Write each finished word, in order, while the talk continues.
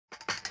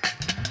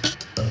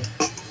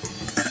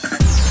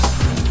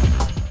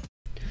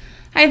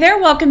Hi there,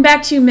 welcome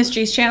back to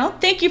Mysteries channel.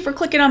 Thank you for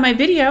clicking on my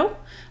video.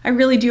 I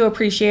really do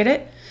appreciate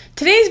it.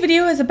 Today's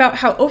video is about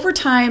how over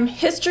time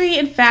history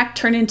and fact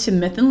turn into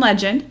myth and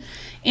legend.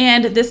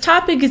 And this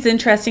topic is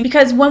interesting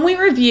because when we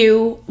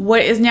review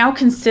what is now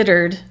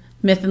considered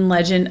myth and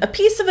legend, a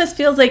piece of us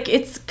feels like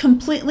it's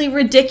completely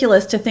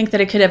ridiculous to think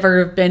that it could ever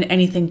have been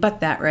anything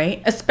but that,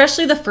 right?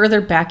 Especially the further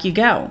back you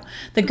go.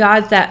 The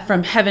gods that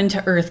from heaven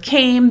to earth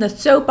came, the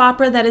soap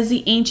opera that is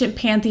the ancient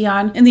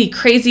pantheon, and the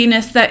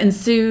craziness that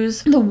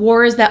ensues, the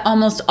wars that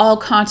almost all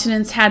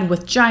continents had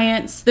with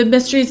giants, the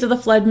mysteries of the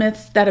flood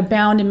myths that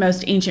abound in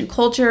most ancient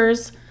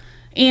cultures.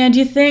 And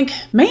you think,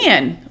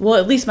 man, well,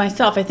 at least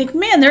myself, I think,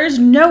 man, there's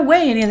no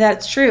way any of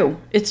that's true.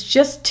 It's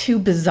just too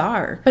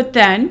bizarre. But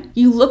then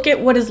you look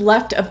at what is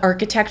left of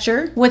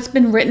architecture, what's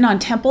been written on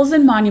temples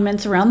and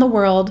monuments around the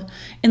world,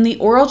 and the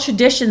oral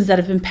traditions that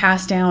have been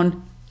passed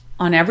down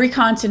on every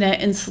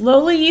continent, and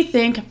slowly you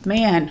think,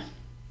 man,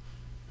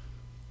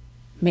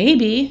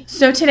 maybe.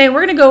 So today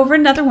we're going to go over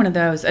another one of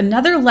those,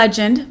 another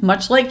legend,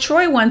 much like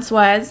Troy once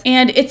was.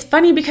 And it's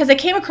funny because I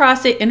came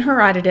across it in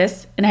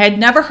Herodotus and I had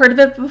never heard of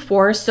it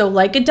before. So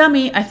like a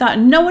dummy, I thought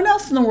no one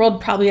else in the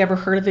world probably ever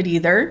heard of it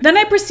either. Then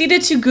I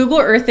proceeded to Google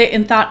Earth it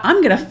and thought,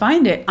 I'm going to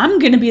find it. I'm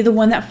going to be the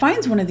one that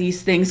finds one of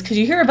these things because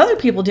you hear of other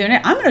people doing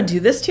it. I'm going to do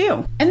this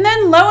too. And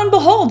then lo and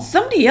behold,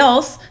 somebody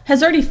else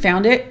has already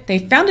found it. They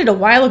found it a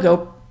while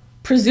ago,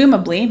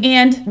 presumably.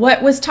 And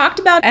what was talked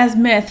about as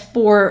myth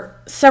for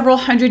several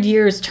hundred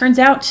years turns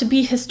out to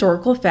be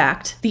historical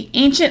fact. The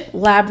Ancient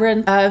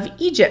Labyrinth of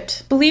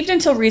Egypt. Believed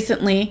until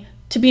recently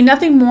to be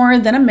nothing more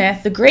than a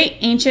myth, the Great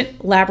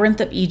Ancient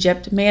Labyrinth of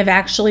Egypt may have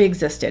actually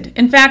existed.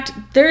 In fact,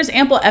 there's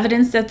ample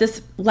evidence that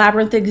this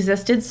labyrinth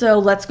existed, so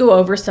let's go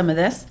over some of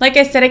this. Like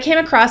I said, I came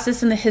across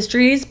this in the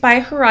Histories by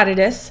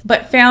Herodotus,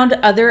 but found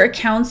other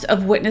accounts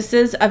of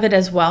witnesses of it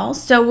as well,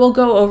 so we'll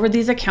go over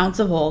these accounts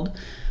of old.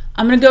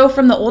 I'm going to go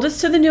from the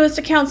oldest to the newest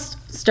accounts,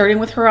 starting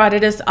with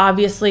Herodotus,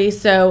 obviously.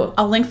 So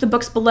I'll link the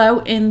books below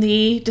in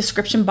the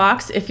description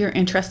box if you're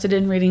interested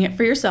in reading it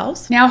for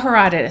yourselves. Now,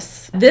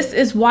 Herodotus. This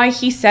is why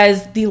he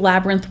says the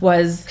labyrinth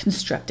was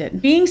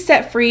constructed. Being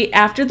set free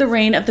after the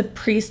reign of the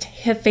priest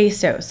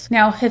Hephaestus.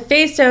 Now,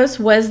 Hephaestus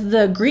was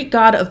the Greek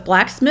god of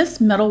blacksmiths,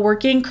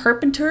 metalworking,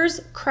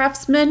 carpenters,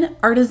 craftsmen,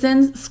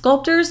 artisans,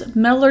 sculptors,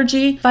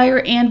 metallurgy, fire,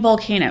 and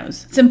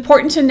volcanoes. It's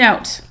important to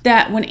note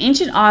that when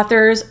ancient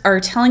authors are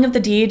telling of the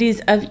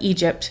deities of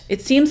Egypt,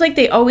 it seems like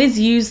they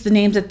always use the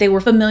names that they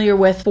were familiar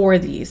with for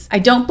these. I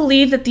don't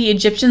believe that the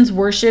Egyptians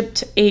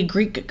worshipped a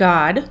Greek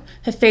god.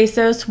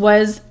 Hephaestus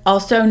was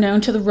also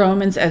known to the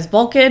Romans as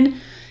Vulcan,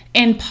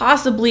 and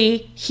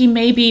possibly he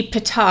may be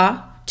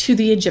Ptah to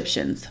the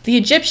Egyptians. The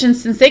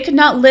Egyptians, since they could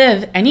not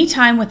live any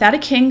time without a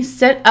king,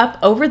 set up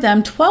over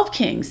them 12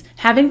 kings,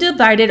 having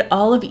divided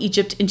all of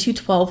Egypt into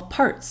 12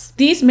 parts.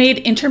 These made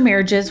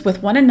intermarriages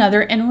with one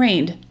another and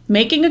reigned,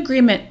 making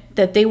agreement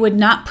that they would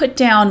not put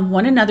down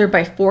one another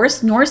by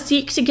force, nor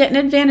seek to get an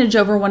advantage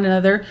over one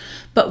another,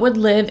 but would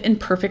live in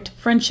perfect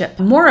friendship.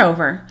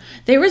 Moreover,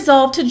 they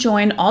resolved to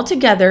join all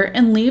together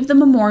and leave the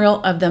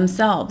memorial of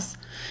themselves.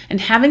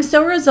 And having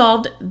so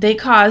resolved, they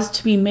caused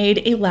to be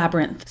made a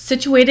labyrinth,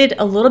 situated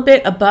a little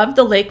bit above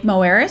the lake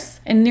Moeris,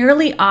 and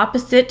nearly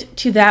opposite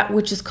to that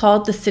which is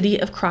called the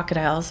City of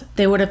Crocodiles.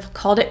 They would have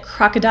called it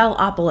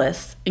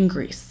Crocodilopolis in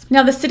Greece.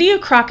 Now, the City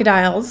of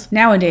Crocodiles,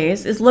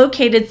 nowadays, is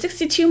located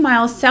 62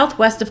 miles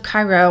southwest of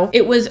Cairo.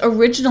 It was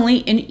originally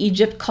in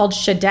Egypt called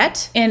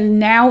Shadet, and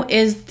now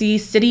is the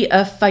city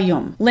of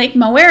Fayoum. Lake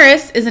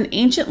Moeris is an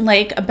ancient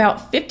lake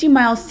about 50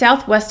 miles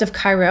southwest of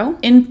Cairo.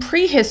 In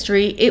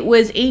prehistory, it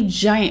was a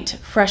giant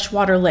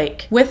freshwater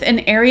lake with an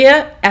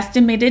area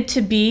estimated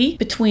to be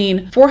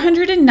between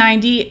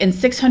 490 and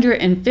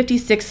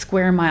 656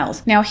 square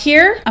miles. Now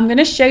here, I'm going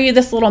to show you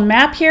this little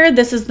map here.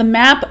 This is the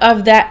map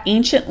of that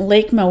ancient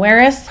Lake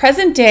Moeris.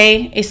 Present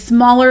day, a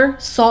smaller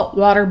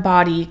saltwater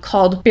body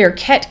called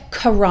Birket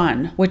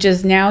Karan, which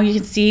is now, you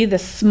can see the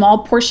small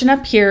portion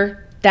up here.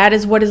 That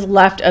is what is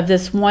left of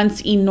this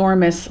once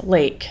enormous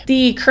lake.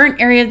 The current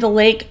area of the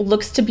lake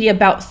looks to be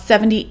about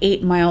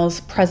 78 miles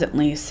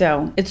presently,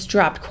 so it's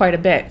dropped quite a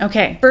bit.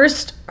 Okay,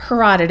 first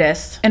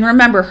Herodotus. And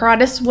remember,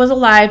 Herodotus was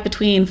alive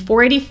between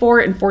 484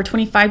 and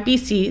 425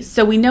 BC,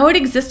 so we know it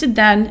existed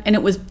then and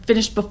it was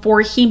finished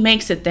before he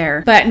makes it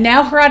there. But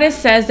now Herodotus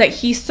says that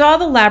he saw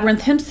the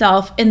labyrinth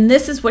himself, and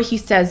this is what he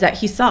says that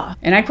he saw.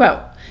 And I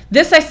quote,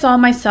 "This I saw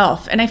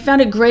myself, and I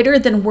found it greater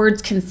than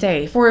words can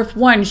say. For if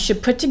one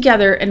should put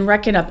together and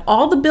reckon up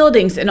all the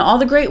buildings and all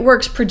the great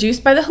works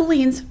produced by the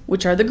Hellenes,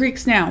 which are the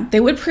Greeks now, they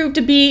would prove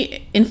to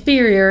be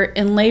inferior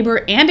in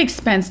labor and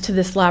expense to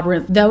this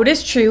labyrinth. Though it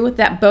is true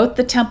that both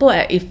the temple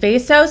at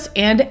Ephesus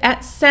and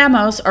at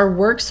Samos are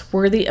works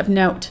worthy of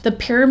note. The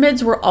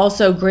pyramids were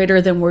also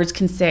greater than words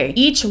can say.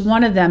 Each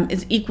one of them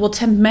is equal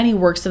to many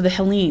works of the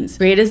Hellenes,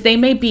 great as they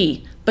may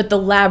be, but the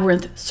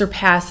labyrinth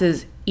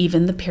surpasses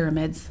even the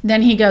pyramids.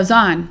 Then he goes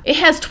on. It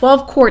has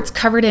 12 courts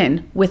covered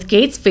in, with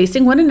gates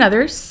facing one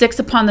another, 6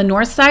 upon the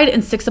north side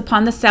and 6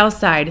 upon the south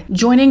side,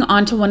 joining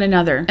onto one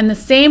another. And the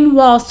same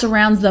wall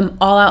surrounds them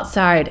all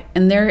outside,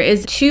 and there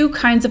is 2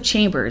 kinds of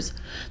chambers,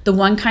 the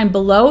one kind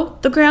below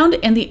the ground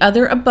and the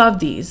other above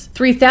these.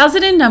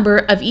 3,000 in number,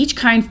 of each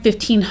kind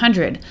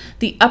 1,500.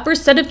 The upper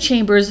set of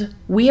chambers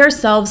we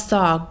ourselves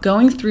saw,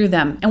 going through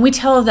them, and we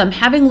tell of them,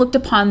 having looked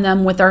upon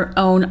them with our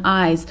own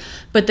eyes.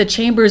 But the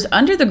chambers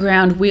under the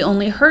ground we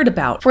only heard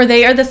about, for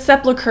they are the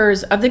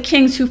sepulchres of the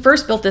kings who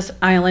first built this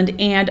island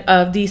and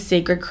of these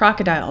sacred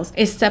crocodiles.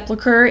 A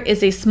sepulchre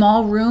is a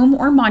small room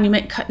or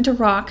monument cut into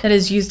rock that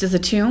is used as a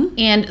tomb,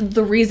 and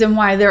the reason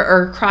why there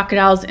are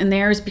crocodiles in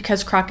there is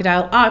because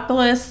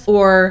Crocodilopolis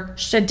or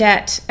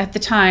Shadet at the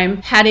time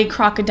had a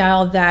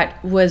crocodile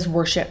that was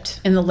worshipped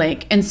in the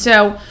lake. And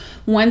so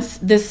once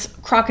this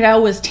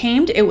crocodile was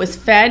tamed, it was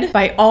fed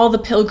by all the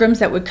pilgrims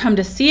that would come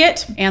to see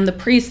it and the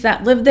priests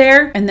that lived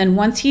there. And then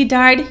once he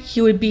died,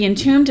 he would be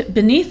entombed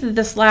beneath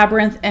this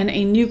labyrinth, and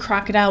a new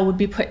crocodile would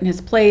be put in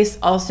his place,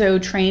 also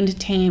trained,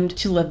 tamed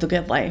to live the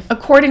good life.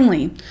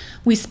 Accordingly,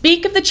 we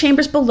speak of the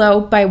chambers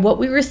below by what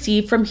we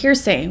receive from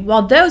hearsay,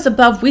 while those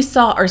above we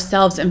saw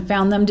ourselves and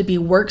found them to be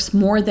works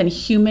more than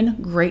human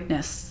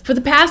greatness. For the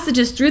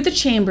passages through the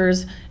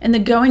chambers and the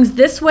goings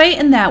this way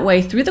and that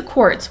way through the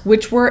courts,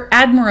 which were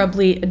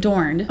admirably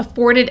adorned,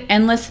 afforded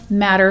endless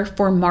matter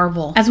for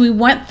marvel. As we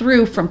went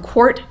through from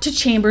court to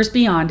chambers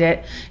beyond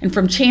it, and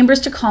from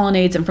chambers to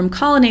colonnades, and from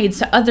colonnades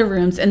to other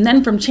rooms, and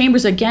then from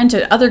chambers again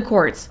to other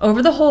courts,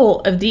 over the whole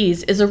of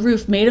these is a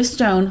roof made of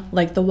stone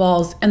like the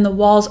walls, and the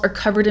walls are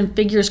covered in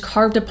figures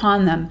carved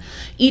upon them,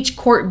 each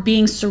court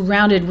being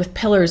surrounded with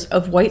pillars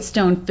of white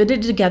stone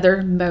fitted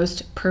together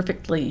most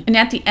perfectly. And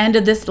at the end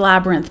of this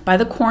labyrinth, by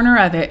the corner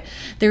of it,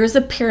 there is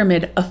a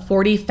pyramid of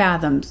 40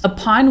 fathoms,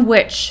 upon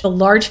which the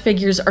large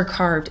figures are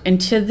carved, and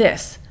to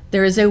this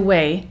there is a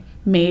way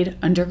made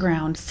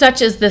underground.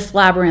 Such is this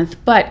labyrinth,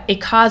 but a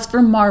cause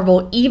for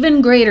marvel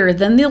even greater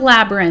than the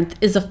labyrinth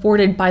is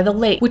afforded by the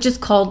lake, which is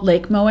called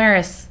Lake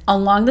Moeris,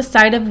 along the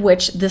side of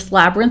which this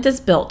labyrinth is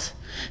built.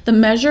 The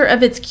measure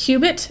of its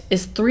cubit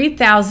is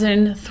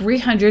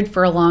 3,300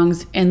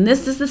 furlongs, and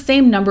this is the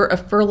same number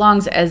of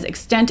furlongs as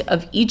extent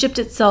of Egypt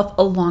itself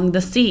along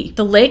the sea.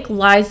 The lake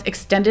lies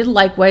extended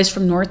likewise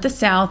from north to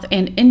south,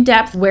 and in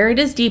depth, where it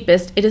is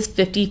deepest, it is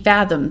 50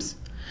 fathoms.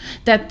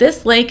 That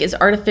this lake is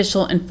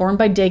artificial and formed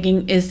by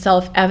digging is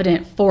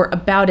self-evident, for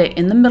about it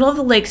in the middle of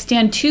the lake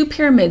stand 2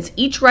 pyramids,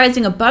 each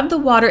rising above the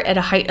water at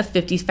a height of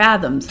 50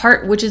 fathoms.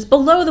 Part which is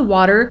below the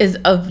water is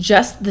of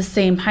just the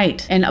same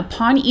height, and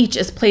upon each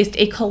is placed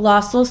a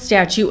colossal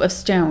statue of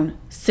stone,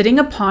 sitting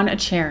upon a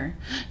chair.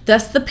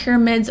 Thus the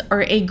pyramids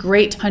are a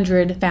great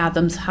 100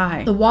 fathoms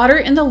high. The water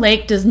in the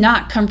lake does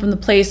not come from the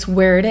place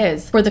where it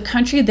is, for the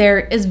country there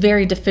is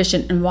very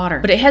deficient in water,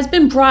 but it has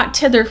been brought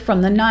thither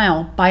from the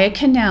Nile by a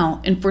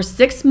canal, and for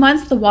 6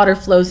 months the water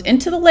flows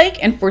into the lake,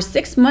 and for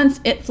 6 months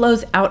it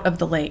flows out of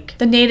the lake.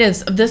 The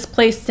natives of this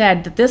place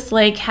said that this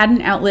lake had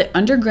an outlet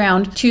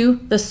underground to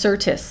the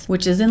Syrtis,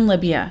 which is in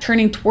Libya,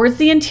 turning towards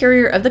the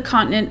interior of the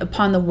continent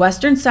upon the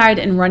western side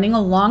and running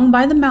along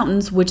by the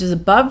mountains, which is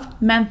above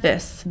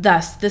Memphis.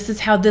 Thus, this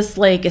is how this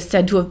lake is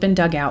said to have been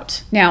dug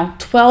out. Now,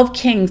 12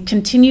 kings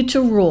continued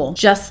to rule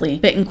justly,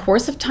 but in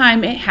course of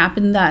time it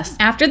happened thus.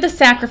 After the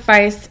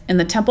sacrifice in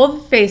the temple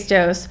of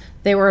Hephaestus,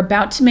 they were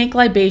about to make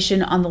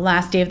libation on the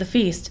last day of the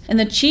feast, and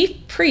the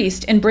chief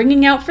priest, in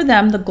bringing out for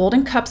them the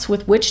golden cups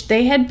with which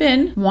they had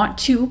been wont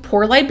to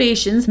pour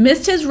libations,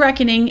 missed his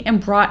reckoning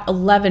and brought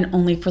 11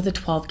 only for the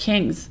 12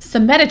 kings.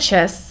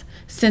 Psammetichus,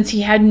 since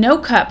he had no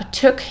cup,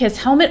 took his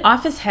helmet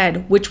off his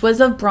head, which was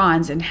of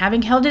bronze, and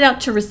having held it out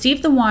to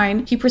receive the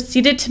wine, he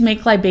proceeded to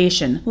make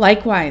libation.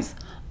 Likewise,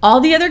 all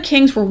the other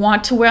kings were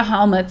wont to wear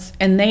helmets,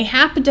 and they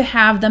happened to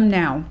have them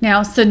now.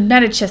 Now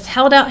Psammetichus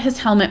held out his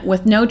helmet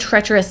with no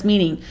treacherous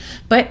meaning,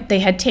 but they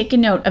had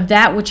taken note of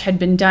that which had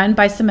been done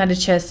by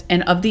Psammetichus,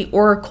 and of the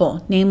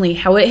oracle, namely,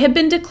 how it had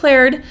been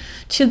declared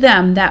to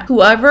them that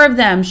whoever of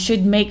them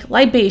should make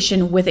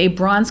libation with a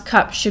bronze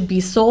cup should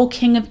be sole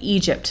king of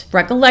Egypt.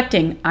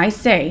 Recollecting, I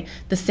say,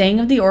 the saying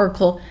of the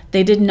oracle,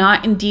 they did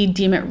not indeed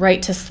deem it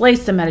right to slay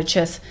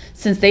Psammetichus,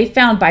 since they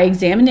found by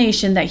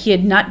examination that he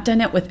had not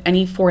done it with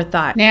any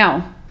forethought.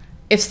 Now,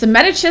 if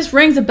Psammetichus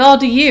rings a bell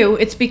to you,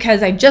 it's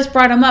because I just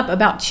brought him up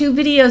about 2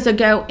 videos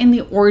ago in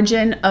the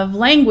Origin of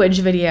Language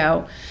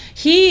video.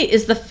 He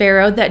is the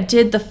pharaoh that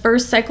did the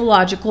first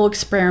psychological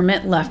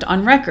experiment left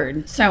on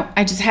record. So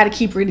I just had to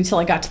keep reading till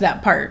I got to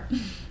that part.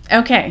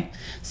 Okay,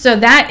 so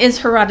that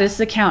is Herodotus'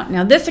 account.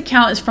 Now this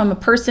account is from a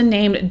person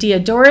named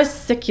Diodorus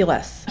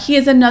Siculus. He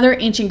is another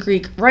ancient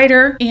Greek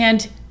writer,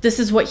 and this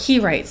is what he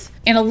writes.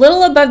 And a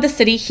little above the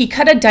city, he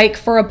cut a dike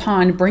for a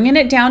pond, bringing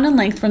it down in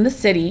length from the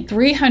city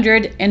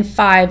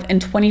 305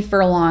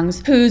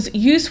 furlongs, whose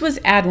use was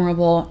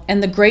admirable,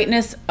 and the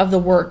greatness of the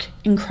work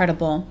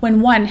incredible.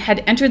 When one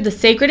had entered the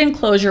sacred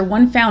enclosure,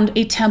 one found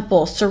a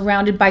temple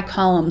surrounded by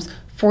columns,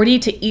 40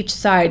 to each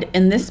side,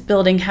 and this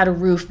building had a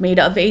roof made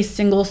of a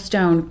single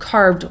stone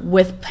carved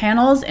with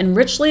panels and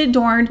richly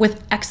adorned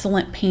with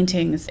excellent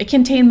paintings. It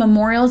contained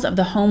memorials of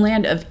the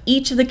homeland of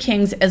each of the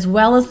kings, as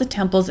well as the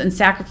temples and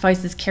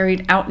sacrifices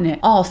carried out in it,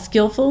 all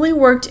skillfully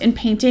worked in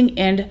painting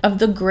and of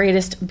the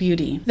greatest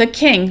beauty. The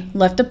king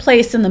left a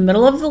place in the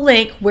middle of the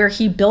lake where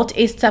he built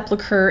a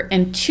sepulchre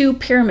and 2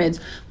 pyramids,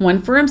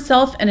 one for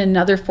himself and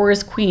another for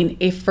his queen,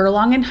 a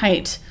furlong in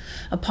height.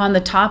 Upon the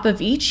top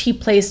of each, he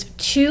placed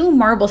 2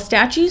 marble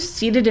statues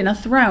seated in a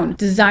throne,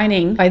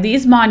 designing by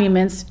these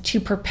monuments to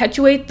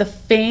perpetuate the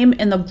fame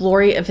and the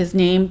glory of his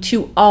name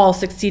to all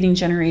succeeding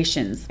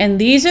generations. And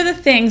these are the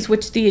things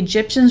which the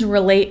Egyptians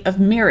relate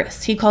of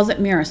Meres. He calls it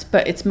Meres,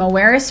 but it's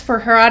Moeris for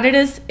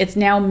Herodotus. It's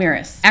now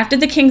Meres. After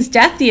the king's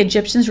death, the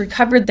Egyptians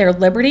recovered their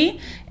liberty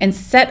and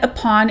set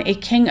upon a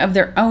king of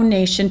their own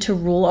nation to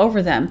rule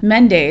over them.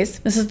 Mendes.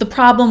 This is the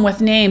problem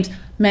with names.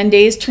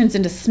 Mendes turns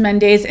into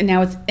Smendes, and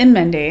now it's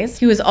Mendes.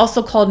 He was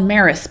also called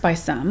Meres by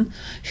some,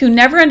 who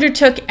never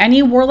undertook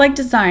any warlike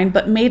design,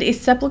 but made a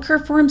sepulchre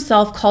for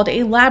himself called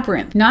a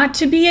labyrinth, not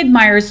to be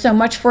admired so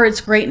much for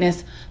its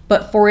greatness,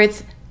 but for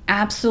its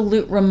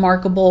absolute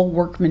remarkable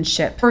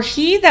workmanship. For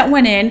he that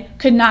went in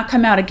could not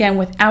come out again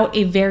without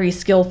a very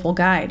skillful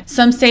guide.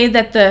 Some say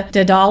that the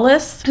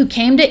Daedalus, who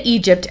came to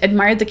Egypt,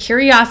 admired the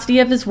curiosity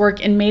of his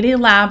work and made a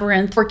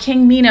labyrinth for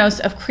King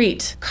Minos of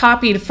Crete,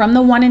 copied from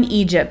the one in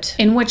Egypt,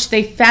 in which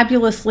they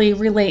fabulously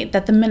relate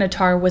that the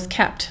Minotaur was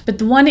kept. But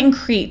the one in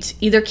Crete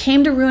either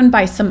came to ruin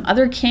by some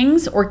other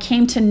kings or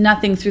came to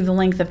nothing through the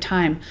length of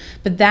time,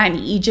 but that in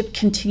Egypt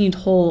continued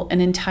whole and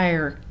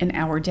entire in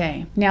our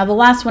day. Now the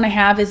last one I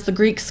have is the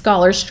Greek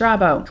scholar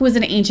Strabo, who was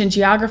an ancient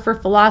geographer,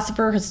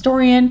 philosopher,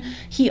 historian.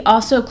 He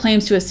also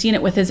claims to have seen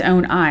it with his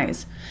own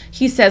eyes.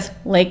 He says,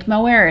 Lake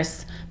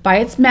Moeris, by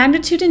its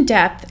magnitude and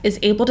depth, is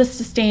able to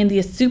sustain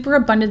the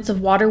superabundance of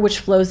water which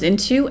flows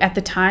into, at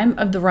the time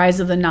of the rise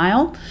of the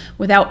Nile,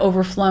 without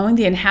overflowing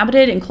the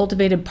inhabited and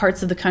cultivated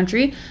parts of the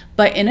country.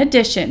 But in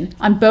addition,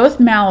 on both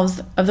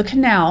mouths of the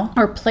canal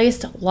are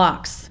placed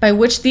locks, by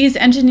which these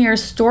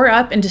engineers store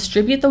up and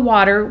distribute the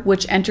water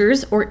which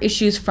enters or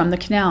issues from the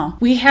canal.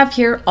 We have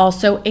here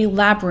also a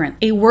labyrinth,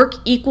 a work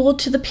equal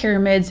to the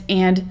pyramids,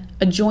 and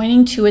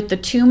adjoining to it the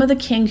tomb of the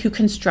king who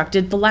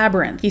constructed the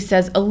labyrinth. He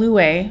says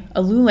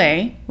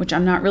Alule, which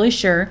I'm not really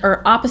sure,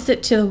 are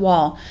opposite to the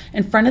wall.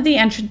 In front of the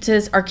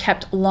entrances are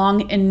kept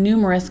long and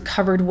numerous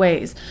covered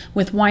ways,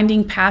 with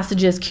winding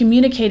passages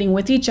communicating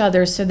with each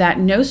other so that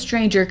no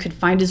stranger could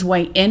find his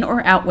way in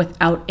or out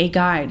without a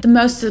guide. The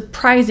most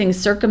surprising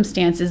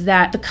circumstance is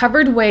that the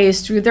covered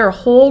ways through their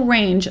whole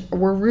range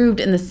were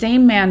roofed in the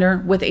same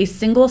manner with a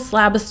single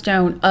slab of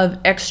stone of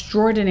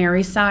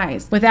extraordinary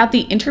size, without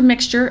the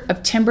intermixture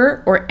of timber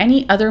or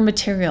any other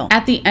material.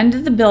 At the end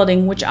of the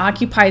building, which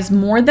occupies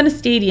more than a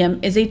stadium,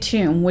 is a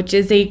tomb, which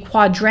is a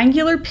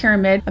quadrangular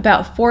pyramid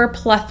about 4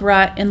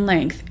 plethra in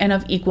length and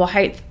of equal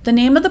height. The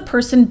name of the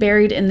person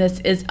buried in this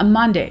is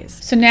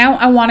Amandes. So now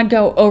I want to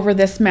go over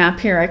this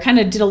map here. I kind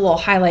of did a little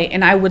highlight,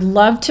 and I would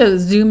love to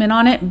zoom in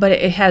on it, but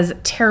it has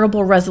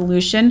terrible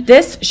resolution.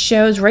 This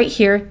shows right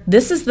here,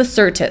 this is the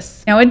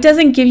Syrtis. Now it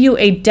doesn't give you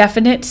a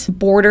definite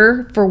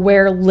border for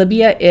where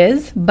Libya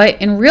is,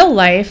 but in real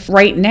life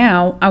right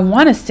now, I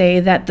want to say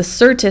that the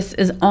Syrtis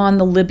is on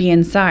the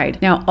Libyan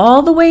side. Now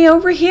all the way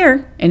over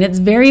here, and it's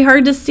very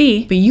hard to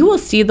see, but you will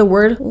see the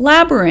word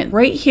labyrinth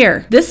right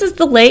here. This is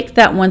the lake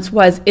that once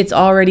was. It's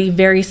already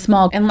very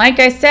small. And like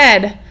I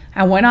said,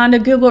 I went on to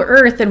Google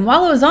Earth, and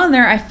while I was on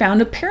there, I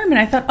found a pyramid.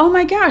 I thought, oh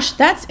my gosh,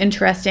 that's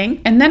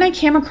interesting. And then I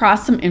came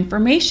across some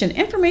information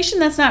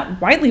that's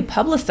not widely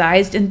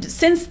publicized. And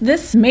since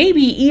this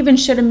maybe even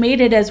should have made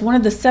it as one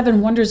of the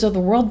 7 wonders of the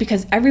world,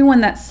 because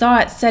everyone that saw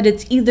it said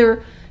it's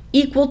either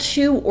equal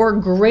to or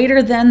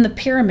greater than the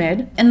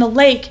pyramid. And the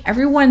lake,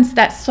 everyone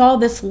that saw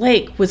this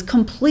lake was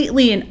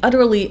completely and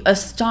utterly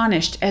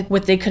astonished at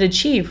what they could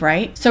achieve,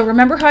 right? So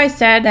remember how I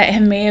said that it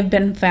may have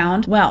been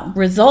found? Well,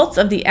 results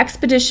of the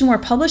expedition were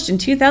published in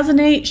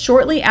 2008,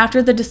 shortly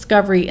after the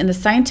discovery in the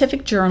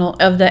Scientific Journal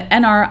of the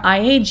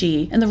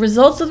NRIAG, and the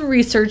results of the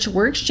research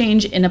were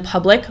exchanged in a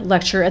public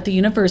lecture at the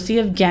University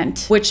of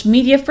Ghent, which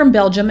media from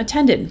Belgium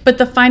attended. But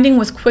the finding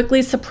was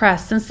quickly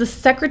suppressed since the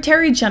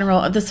Secretary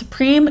General of the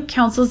Supreme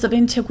Councils of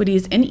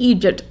Antiquities in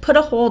Egypt put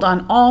a hold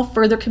on all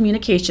further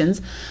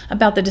communications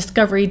about the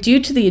discovery due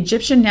to the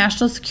Egyptian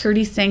national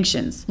security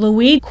sanctions.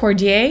 Louis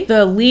Cordier,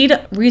 the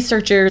lead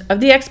researcher of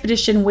the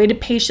expedition,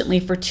 waited patiently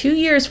for 2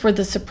 years for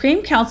the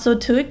Supreme Council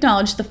to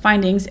acknowledge the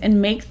findings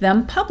and make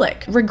them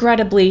public.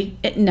 Regrettably,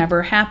 it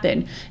never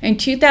happened. In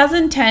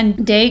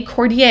 2010, de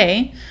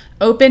Cordier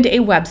opened a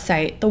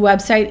website. The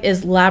website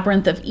is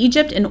Labyrinth of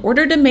Egypt, in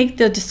order to make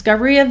the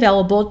discovery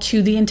available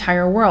to the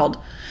entire world.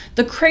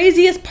 The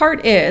craziest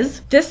part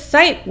is this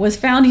site was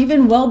found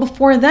even well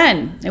before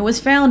then. It was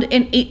found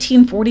in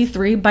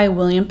 1843 by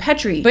William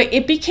Petrie, but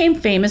it became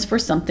famous for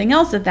something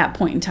else at that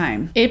point in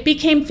time. It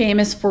became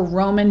famous for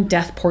Roman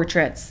death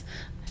portraits.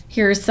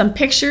 Here's some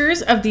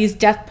pictures of these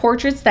death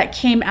portraits that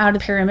came out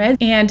of the pyramid,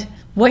 and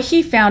What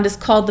he found is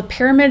called the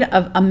Pyramid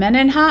of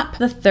Amenemhotep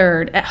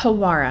III at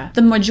Hawara.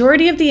 The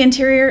majority of the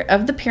interior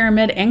of the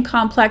pyramid and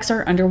complex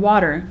are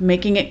underwater,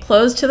 making it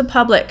closed to the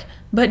public.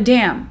 But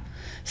damn,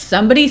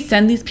 somebody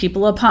send these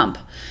people a pump.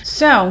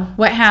 So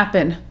what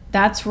happened?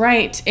 That's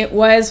right. It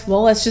was,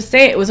 well, let's just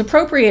say it was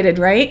appropriated,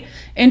 right?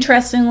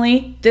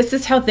 Interestingly, this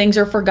is how things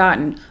are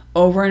forgotten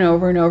over and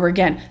over and over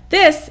again.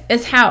 This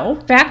is how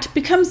fact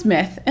becomes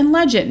myth and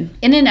legend.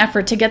 In an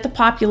effort to get the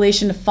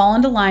population to fall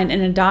into line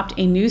and adopt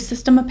a new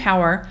system of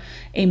power,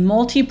 a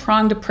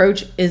multi-pronged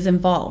approach is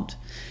involved.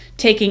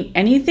 Taking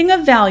anything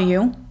of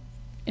value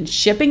and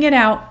shipping it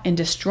out and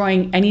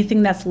destroying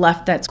anything that's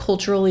left that's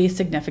culturally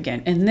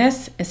significant. And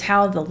this is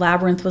how the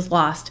labyrinth was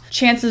lost.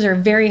 Chances are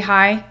very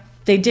high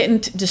they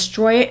didn't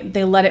destroy it,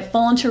 they let it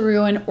fall into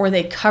ruin, or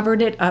they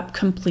covered it up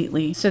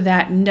completely so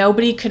that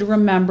nobody could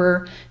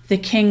remember the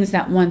kings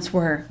that once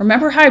were.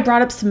 Remember how I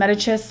brought up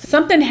Psammetichus?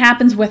 Something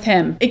happens with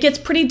him. It gets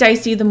pretty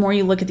dicey the more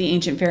you look at the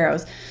ancient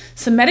pharaohs.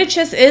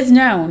 Psammetichus is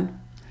known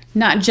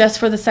not just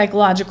for the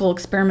psychological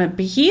experiment,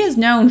 but he is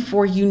known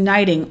for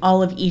uniting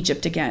all of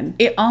Egypt again.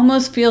 It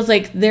almost feels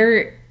like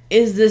there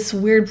is this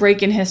weird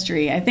break in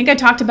history. I think I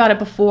talked about it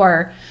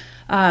before.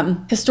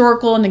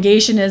 Historical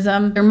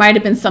negationism. There might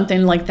have been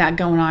something like that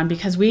going on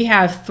because we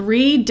have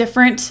 3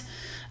 different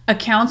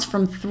accounts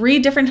from 3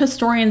 different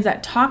historians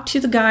that talk to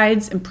the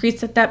guides and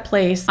priests at that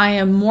place. I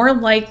am more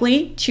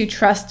likely to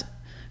trust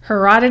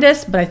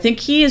Herodotus, but I think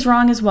he is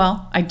wrong as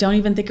well. I don't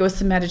even think it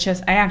was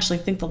Psammetichus. I actually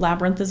think the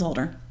labyrinth is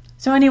older.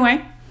 So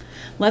anyway,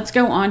 let's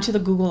go on to the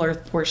Google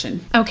Earth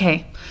portion.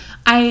 Okay,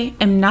 I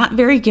am not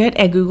very good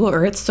at Google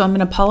Earth, so I'm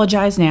going to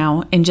apologize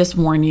now and just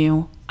warn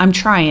you. I'm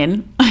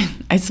trying,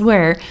 I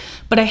swear,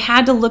 but I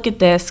had to look at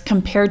this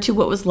compared to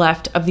what was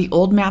left of the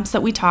old maps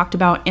that we talked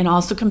about and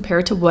also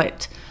compare to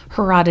what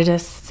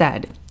Herodotus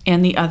said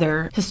and the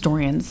other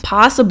historians.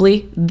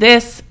 Possibly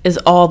this is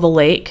all the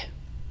lake,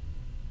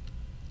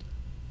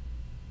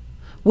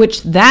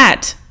 which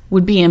that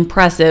would be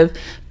impressive.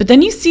 But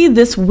then you see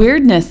this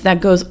weirdness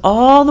that goes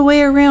all the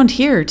way around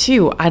here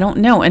too. I don't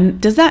know. And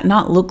does that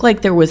not look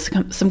like there was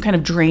some kind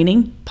of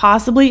draining?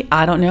 Possibly.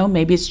 I don't know.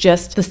 Maybe it's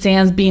just the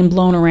sands being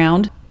blown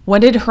around.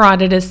 What did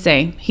Herodotus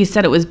say? He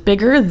said it was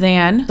bigger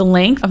than the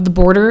length of the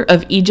border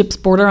of Egypt's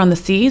border on the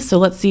sea. So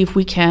let's see if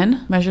we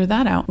can measure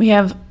that out. We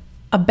have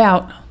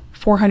about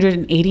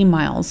 480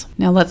 miles.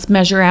 Now let's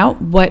measure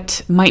out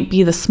what might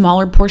be the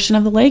smaller portion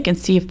of the lake and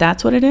see if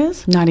that's what it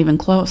is. Not even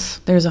close.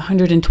 There's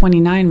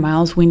 129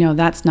 miles. We know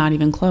that's not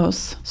even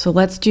close. So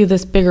let's do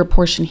this bigger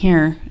portion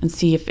here and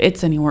see if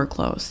it's anywhere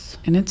close.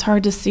 And it's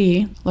hard to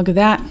see. Look at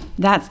that.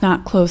 That's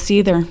not close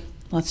either.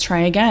 Let's try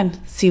again.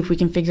 See if we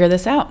can figure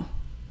this out.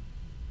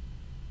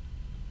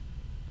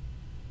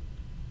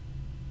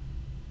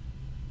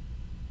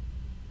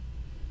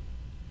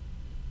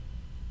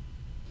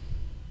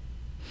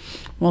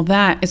 Well,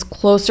 that is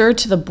closer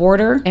to the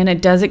border, and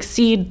it does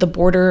exceed the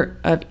border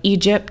of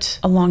Egypt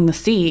along the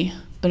sea,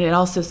 but it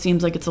also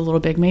seems like it's a little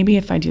big. Maybe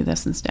if I do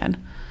this instead.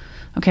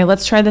 Okay,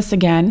 let's try this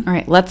again. All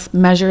right, let's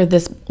measure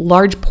this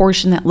large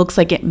portion that looks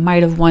like it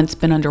might have once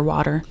been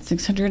underwater.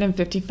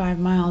 655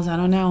 miles, I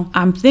don't know.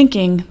 I'm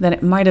thinking that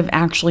it might have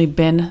actually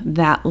been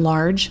that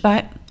large,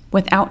 but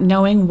without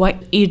knowing what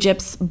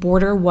Egypt's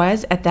border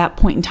was at that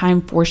point in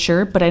time for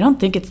sure, but I don't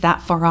think it's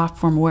that far off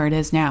from where it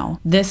is now.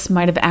 This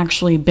might have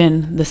actually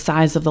been the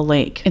size of the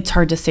lake. It's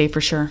hard to say for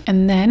sure.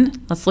 And then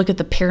let's look at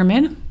the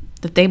pyramid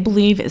that they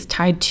believe is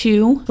tied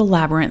to the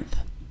labyrinth.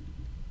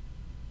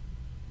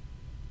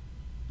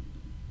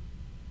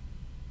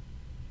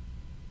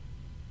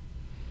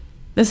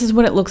 This is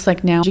what it looks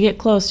like now. As you get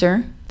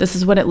closer, this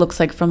is what it looks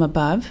like from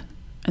above.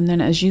 And then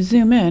as you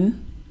zoom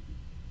in,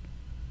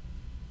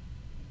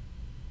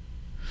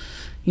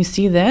 you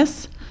see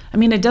this? I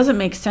mean, it doesn't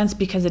make sense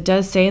because it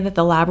does say that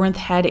the labyrinth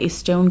had a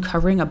stone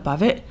covering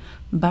above it,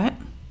 but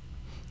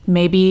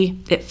maybe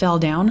it fell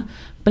down.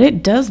 But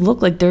it does look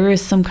like there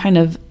is some kind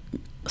of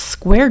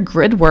square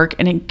grid work,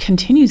 and it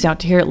continues out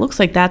to here. It looks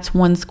like that's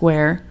one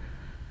square.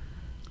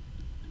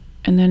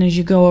 And then as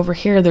you go over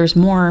here, there's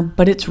more,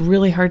 but it's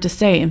really hard to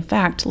say. In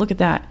fact, look at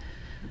that.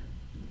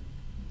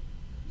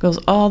 Goes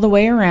all the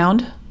way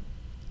around.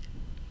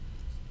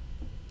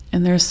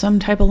 And there's some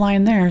type of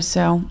line there,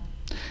 so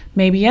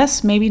maybe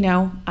yes, maybe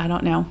no, I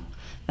don't know.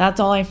 That's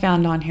all I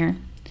found on here.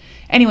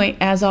 Anyway,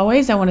 as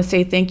always, I want to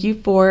say thank you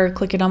for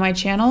clicking on my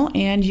channel,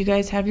 and you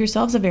guys have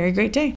yourselves a very great day.